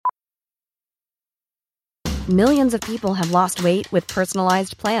Millions of people have lost weight with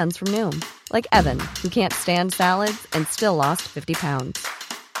personalized plans from Noom. Like Evan, who can't stand salads and still lost 50 pounds.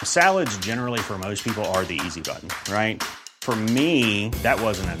 Salads generally for most people are the easy button, right? For me, that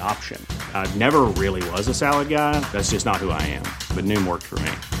wasn't an option. I never really was a salad guy. That's just not who I am. But Noom worked for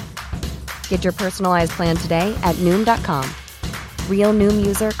me. Get your personalized plan today at Noom.com. Real Noom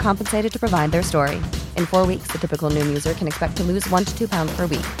user compensated to provide their story. In 4 weeks, the typical Noom user can expect to lose 1 to 2 pounds per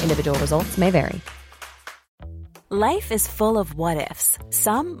week. Individual results may vary. Life is full of what-ifs.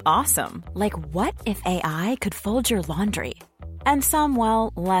 Some awesome, like what if AI could fold your laundry? And some,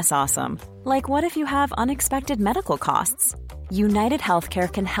 well, less awesome, like what if you have unexpected medical costs? United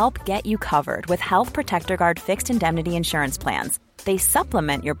Healthcare can help get you covered with Health Protector Guard fixed indemnity insurance plans. They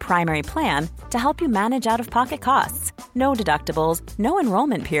supplement your primary plan to help you manage out-of-pocket costs. No deductibles, no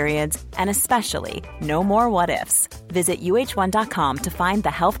enrollment periods, and especially no more what-ifs. Visit uh1.com to find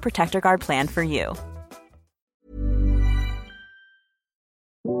the Health Protector Guard plan for you.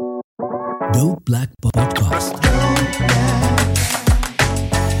 Dope Black Podcast.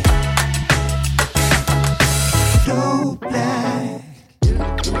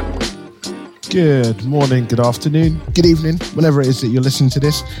 Good morning, good afternoon, good evening, whenever it is that you're listening to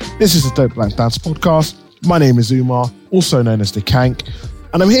this. This is the Dope Black Dance Podcast. My name is Umar, also known as The Kank,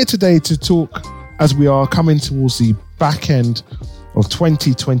 and I'm here today to talk, as we are coming towards the back end of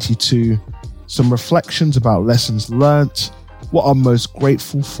 2022, some reflections about lessons learnt, what I'm most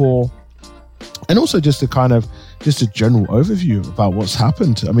grateful for, and also just a general overview about what's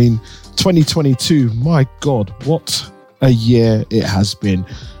happened. I mean, 2022, my God, what a year it has been.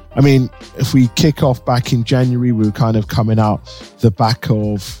 I mean, if we kick off back in January, we were kind of coming out the back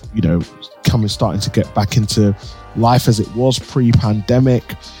of, starting to get back into life as it was pre-pandemic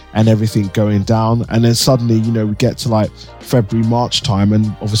and everything going down. And then suddenly, we get to like February, March time, and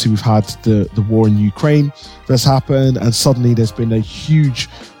obviously we've had the war in Ukraine that's happened, and suddenly there's been a huge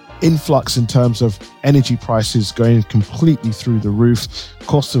influx in terms of energy prices going completely through the roof.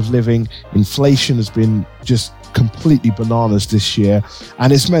 Cost of living, inflation has been just completely bananas this year,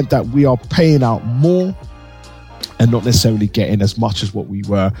 and it's meant that we are paying out more and not necessarily getting as much as what we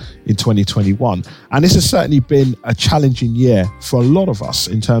were in 2021. And this has certainly been a challenging year for a lot of us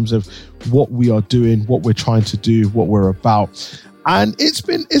in terms of what we are doing, what we're trying to do, what we're about. And it's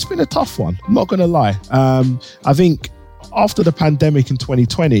been a tough one, I'm not going to lie. I think after the pandemic in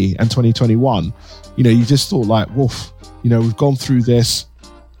 2020 and 2021, you just thought like, woof, we've gone through this.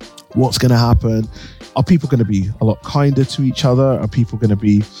 What's going to happen? Are people going to be a lot kinder to each other? Are people going to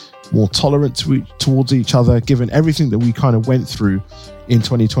be more tolerant towards each other, given everything that we kind of went through in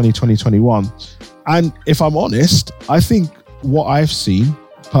 2020, 2021? And if I'm honest, I think what I've seen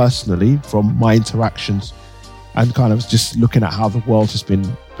personally from my interactions and kind of just looking at how the world has been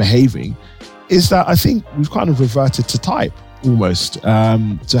behaving is that I think we've kind of reverted to type almost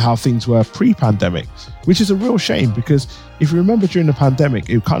to how things were pre-pandemic, which is a real shame, because if you remember during the pandemic,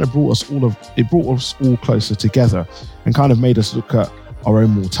 it kind of brought us all closer together and kind of made us look at our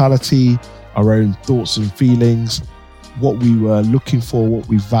own mortality, our own thoughts and feelings, what we were looking for, what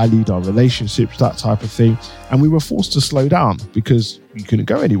we valued, our relationships, that type of thing. And we were forced to slow down because you couldn't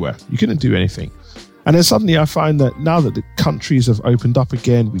go anywhere. You couldn't do anything. And then suddenly I find that now that the countries have opened up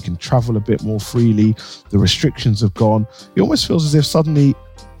again, we can travel a bit more freely, the restrictions have gone. It almost feels as if suddenly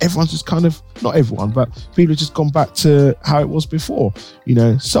everyone's just kind of, not everyone, but people have just gone back to how it was before.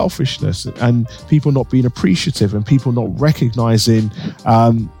 Selfishness and people not being appreciative and people not recognizing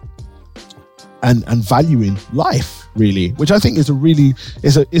and valuing life, really, which I think is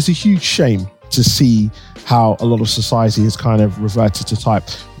a huge shame to see how a lot of society has kind of reverted to type.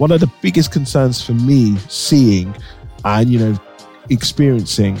 One of the biggest concerns for me seeing and,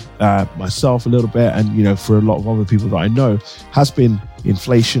 experiencing myself a little bit and, for a lot of other people that I know has been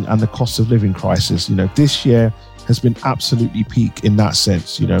inflation and the cost of living crisis. This year has been absolutely peak in that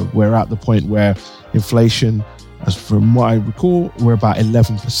sense. We're at the point where inflation, as from what I recall, we're about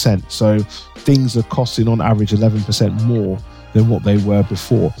 11%. So things are costing on average 11% more than what they were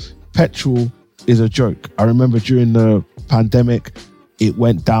before. Petrol is a joke. I remember during the pandemic, it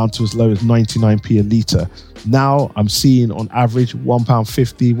went down to as low as 99p a litre. Now I'm seeing on average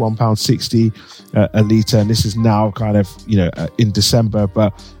 £1.50, £1.60 a litre. And this is now kind of, in December.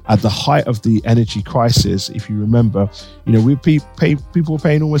 But at the height of the energy crisis, if you remember, people were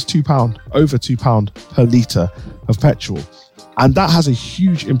paying almost £2, over £2 per litre of petrol. And that has a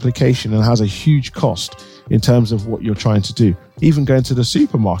huge implication and has a huge cost in terms of what you're trying to do. Even going to the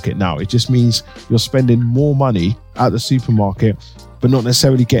supermarket now, it just means you're spending more money at the supermarket, but not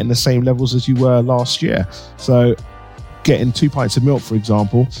necessarily getting the same levels as you were last year. So getting 2 pints of milk, for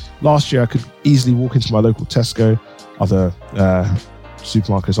example, last year I could easily walk into my local Tesco. Other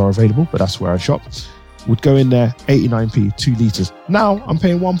supermarkets are available, but that's where I shop. Would go in there, 89p, 2 litres. Now I'm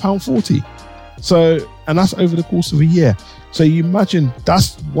paying £1.40. So, and that's over the course of a year. So you imagine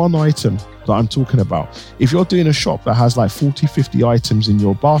that's one item that I'm talking about. If you're doing a shop that has like 40, 50 items in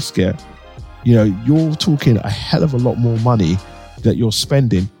your basket, you know, you're talking a hell of a lot more money that you're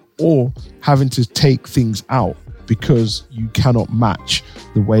spending, or having to take things out because you cannot match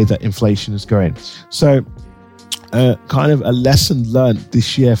the way that inflation is going. So kind of a lesson learned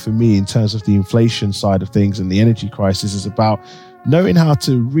this year for me in terms of the inflation side of things and the energy crisis is about knowing how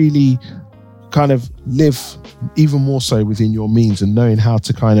to really kind of live even more so within your means, and knowing how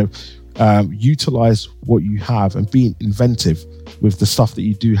to kind of utilize what you have and being inventive with the stuff that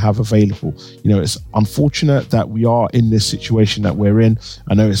you do have available. You know, it's unfortunate that we are in this situation that we're in.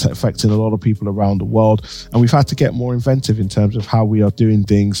 I know it's affecting a lot of people around the world, and we've had to get more inventive in terms of how we are doing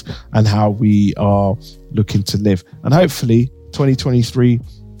things and how we are looking to live. And hopefully 2023,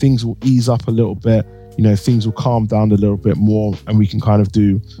 things will ease up a little bit. You know, things will calm down a little bit more, and we can kind of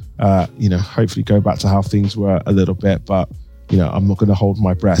do, you know, hopefully go back to how things were a little bit. But, you know, I'm not going to hold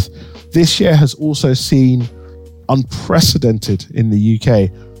my breath. This year has also seen unprecedented in the UK,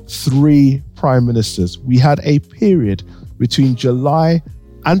 3 prime ministers. We had a period between July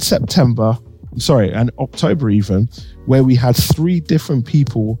and October even, where we had 3 different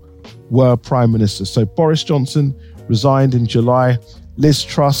people were prime ministers. So Boris Johnson resigned in July, Liz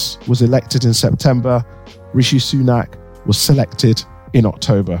Truss was elected in September, Rishi Sunak was selected in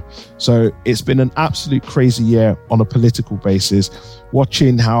October. So it's been an absolute crazy year on a political basis,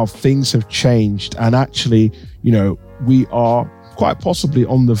 watching how things have changed. And actually, you know, we are quite possibly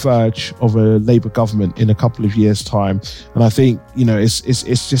on the verge of a Labour government in a couple of years' time. And I think, you know, it's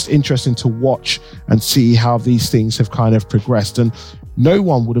just interesting to watch and see how these things have kind of progressed. And no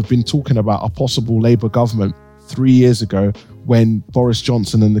one would have been talking about a possible Labour government 3 years ago when Boris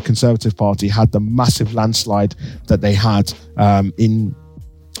Johnson and the Conservative Party had the massive landslide that they had in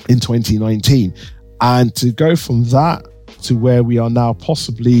 2019. And to go from that to where we are now,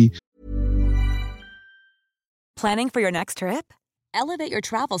 possibly. Planning for your next trip? Elevate your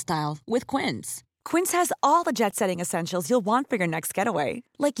travel style with Quince. Quince has all the jet-setting essentials you'll want for your next getaway,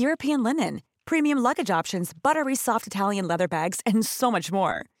 like European linen, premium luggage options, buttery soft Italian leather bags, and so much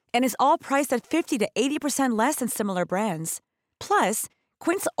more. And is all priced at 50 to 80% less than similar brands. Plus,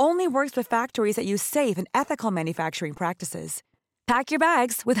 Quince only works with factories that use safe and ethical manufacturing practices. Pack your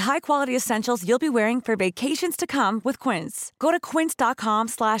bags with high-quality essentials you'll be wearing for vacations to come with Quince. Go to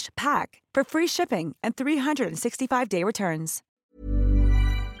quince.com/pack for free shipping and 365-day returns.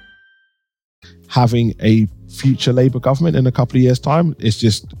 Having a future Labour government in a couple of years' time is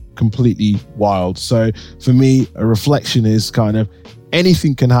just completely wild. So for me, a reflection is kind of,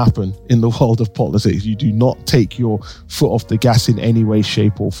 anything can happen in the world of politics. You do not take your foot off the gas in any way,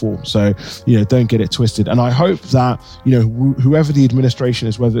 shape or form. So, you know, don't get it twisted. And I hope that, you know, whoever the administration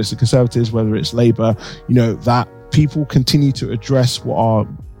is, whether it's the Conservatives, whether it's Labour, you know, that people continue to address what are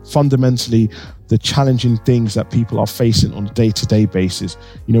fundamentally the challenging things that people are facing on a day-to-day basis.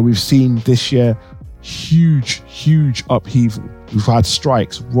 You know, we've seen this year huge upheaval. We've had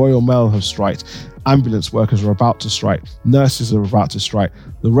strikes. Royal Mail have striked. Ambulance workers are about to strike. Nurses are about to strike.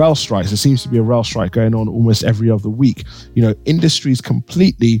 The rail strikes, there seems to be a rail strike going on almost every other week. You know, industries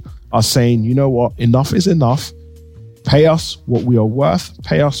completely are saying, you know what, enough is enough. Pay us what we are worth,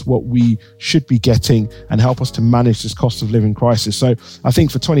 pay us what we should be getting, and help us to manage this cost of living crisis. So I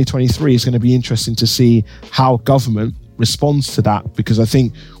think for 2023, it's going to be interesting to see how government responds to that, because I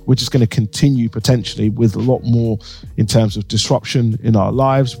think we're just going to continue potentially with a lot more in terms of disruption in our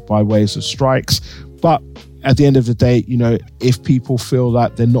lives by ways of strikes. But at the end of the day, you know, if people feel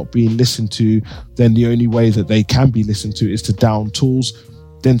that they're not being listened to, then the only way that they can be listened to is to down tools.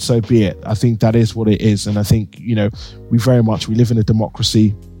 Then so be it. I think that is what it is. And I think, you know, we live in a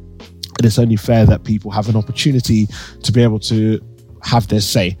democracy, and it's only fair that people have an opportunity to be able to have their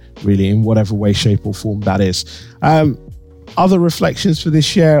say, really, in whatever way, shape or form that is. Other reflections for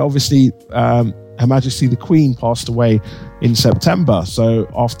this year, obviously, Her Majesty the Queen passed away in September. So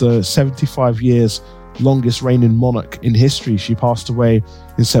after 75 years, longest reigning monarch in history, she passed away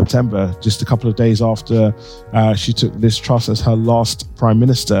in September, just a couple of days after she took Liz Truss as her last prime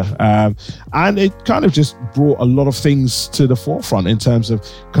minister. And it kind of just brought a lot of things to the forefront in terms of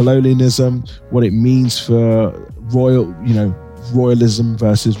colonialism, what it means for royalism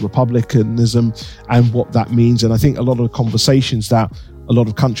versus republicanism, and what that means. And I think a lot of the conversations that a lot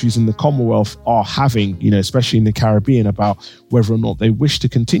of countries in the Commonwealth are having, you know, especially in the Caribbean, about whether or not they wish to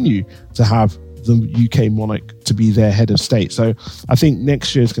continue to have the UK monarch to be their head of state. So I think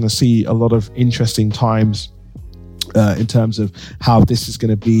next year is going to see a lot of interesting times in terms of how this is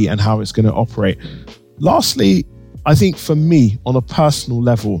going to be and how it's going to operate. Lastly, I think for me, on a personal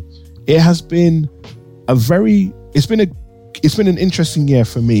level, it's been an interesting year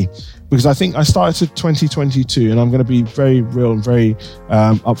for me, because I think I started 2022, and I'm going to be very real and very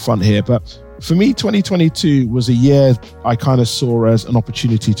upfront here, but for me, 2022 was a year I kind of saw as an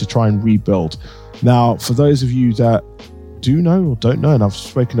opportunity to try and rebuild. Now, for those of you that do know or don't know, and I've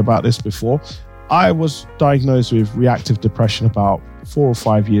spoken about this before, I was diagnosed with reactive depression about 4 or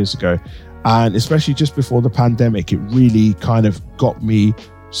 5 years ago. And especially just before the pandemic, it really kind of got me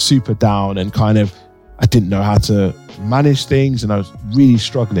super down, and kind of, I didn't know how to manage things, and I was really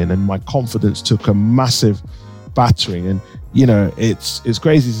struggling, and my confidence took a massive battering. And, you know, it's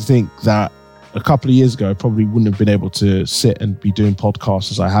crazy to think that a couple of years ago, I probably wouldn't have been able to sit and be doing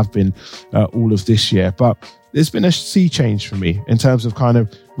podcasts as I have been all of this year. But there's been a sea change for me in terms of kind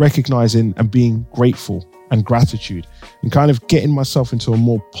of recognizing and being grateful and gratitude, and kind of getting myself into a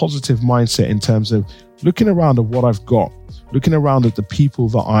more positive mindset in terms of looking around at what I've got, looking around at the people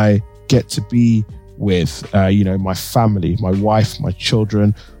that I get to be with, my family, my wife, my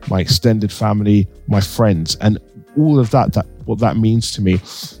children, my extended family, my friends, and all of that what that means to me.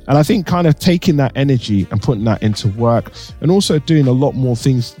 And I think kind of taking that energy and putting that into work, and also doing a lot more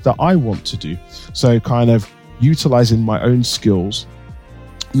things that I want to do. So kind of utilizing my own skills,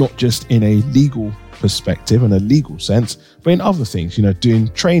 not just in a legal perspective and a legal sense, but in other things, doing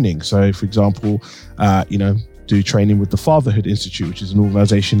training. So for example, do training with the Fatherhood Institute, which is an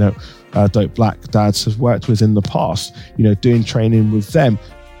organization that Dope Black Dads has worked with in the past, doing training with them,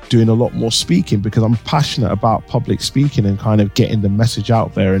 doing a lot more speaking, because I'm passionate about public speaking and kind of getting the message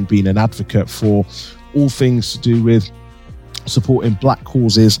out there and being an advocate for all things to do with supporting Black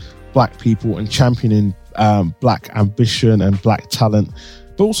causes, Black people, and championing Black ambition and Black talent,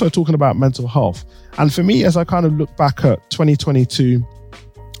 but also talking about mental health. And for me, as I kind of look back at 2022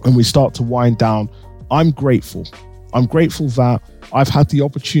 and we start to wind down, I'm grateful. I'm grateful that I've had the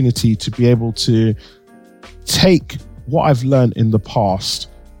opportunity to be able to take what I've learned in the past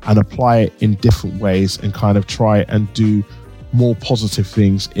and apply it in different ways, and kind of try and do more positive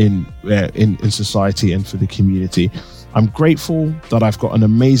things in society and for the community. I'm grateful that I've got an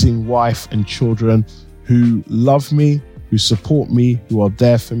amazing wife and children who love me, who support me, who are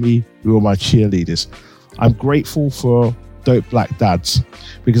there for me, who are my cheerleaders. I'm grateful for Dope Black Dads,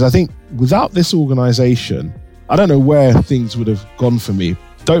 because I think without this organization, I don't know where things would have gone for me.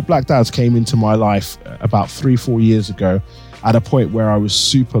 Dope Black Dads came into my life about 3-4 years ago at a point where I was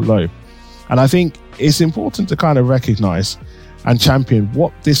super low. And I think it's important to kind of recognize and champion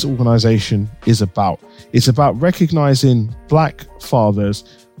what this organization is about. It's about recognizing Black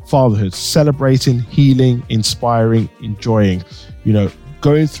fatherhood, celebrating, healing, inspiring, enjoying,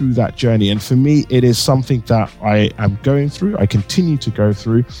 going through that journey. And for me, it is something that I am going through, I continue to go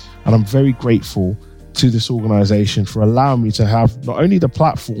through, and I'm very grateful to this organization for allowing me to have not only the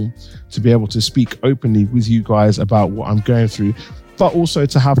platform to be able to speak openly with you guys about what I'm going through, but also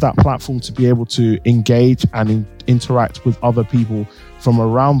to have that platform to be able to engage and interact with other people from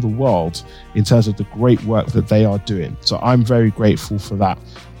around the world in terms of the great work that they are doing. So I'm very grateful for that.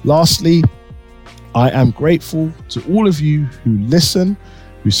 Lastly, I am grateful to all of you who listen,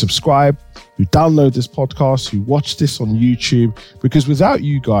 who subscribe, who download this podcast, who watch this on YouTube, because without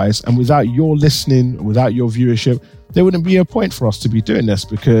you guys and without your listening, without your viewership, there wouldn't be a point for us to be doing this,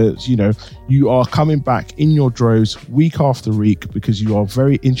 because, you are coming back in your droves week after week because you are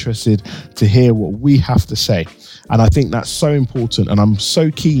very interested to hear what we have to say. And I think that's so important. And I'm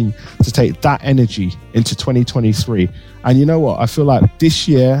so keen to take that energy into 2023. And you know what? I feel like this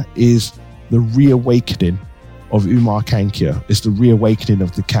year is the reawakening of Umar Kankia. It's the reawakening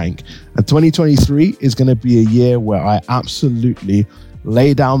of the Kank. And 2023 is going to be a year where I absolutely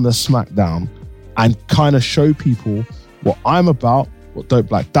lay down the smackdown and kind of show people what I'm about, what Dope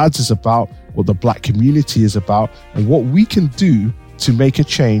Black Dads is about, what the Black community is about, and what we can do to make a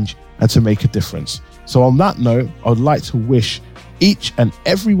change and to make a difference. So on that note, I would like to wish each and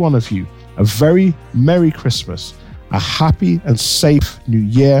every one of you a very Merry Christmas, a happy and safe New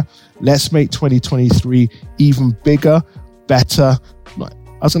Year. Let's make 2023 even bigger, better. I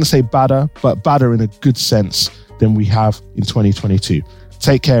was going to say badder, but badder in a good sense than we have in 2022.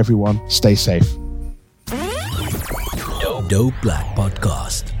 Take care, everyone. Stay safe. Dope Black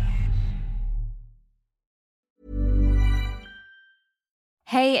Podcast.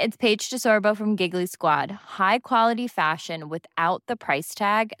 Hey, it's Paige DeSorbo from Giggly Squad. High quality fashion without the price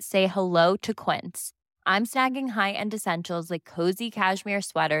tag. Say hello to Quince. I'm snagging high-end essentials like cozy cashmere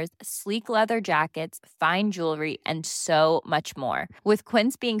sweaters, sleek leather jackets, fine jewelry, and so much more. With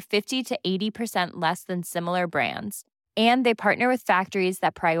Quince being 50 to 80% less than similar brands. And they partner with factories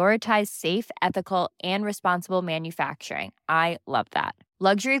that prioritize safe, ethical, and responsible manufacturing. I love that.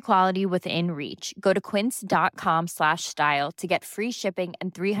 Luxury quality within reach. Go to quince.com/style to get free shipping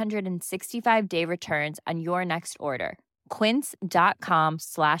and 365-day returns on your next order.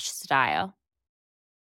 Quince.com/style.